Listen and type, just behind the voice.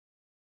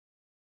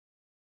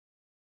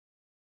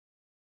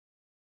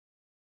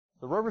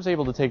The rover is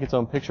able to take its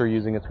own picture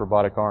using its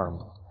robotic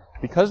arm.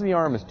 Because the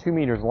arm is 2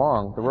 meters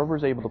long, the rover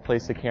is able to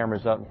place the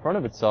cameras out in front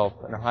of itself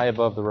and high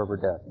above the rover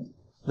deck.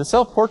 The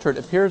self-portrait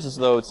appears as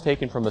though it's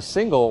taken from a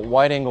single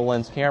wide-angle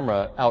lens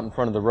camera out in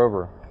front of the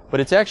rover, but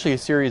it's actually a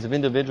series of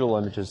individual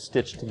images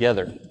stitched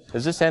together.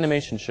 As this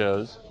animation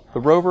shows, the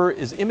rover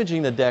is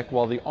imaging the deck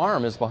while the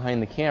arm is behind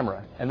the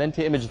camera. And then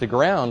to image the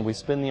ground, we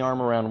spin the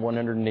arm around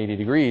 180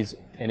 degrees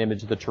and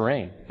image the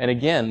terrain. And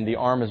again, the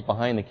arm is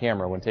behind the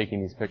camera when taking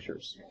these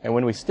pictures. And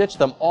when we stitch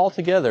them all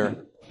together,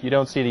 you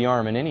don't see the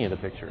arm in any of the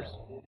pictures.